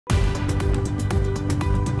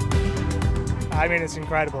I mean, it's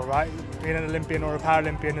incredible, right? Being an Olympian or a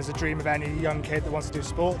Paralympian is a dream of any young kid that wants to do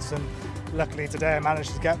sports, and luckily today I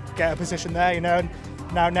managed to get a position there, you know, and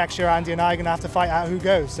now next year Andy and I are going to have to fight out who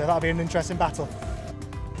goes, so that'll be an interesting battle.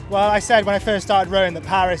 Well, I said when I first started rowing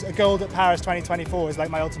that a gold at Paris 2024 is like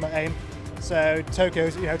my ultimate aim. So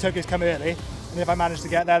Tokyo's come early, and if I manage to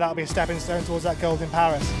get there, that'll be a stepping stone towards that gold in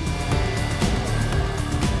Paris.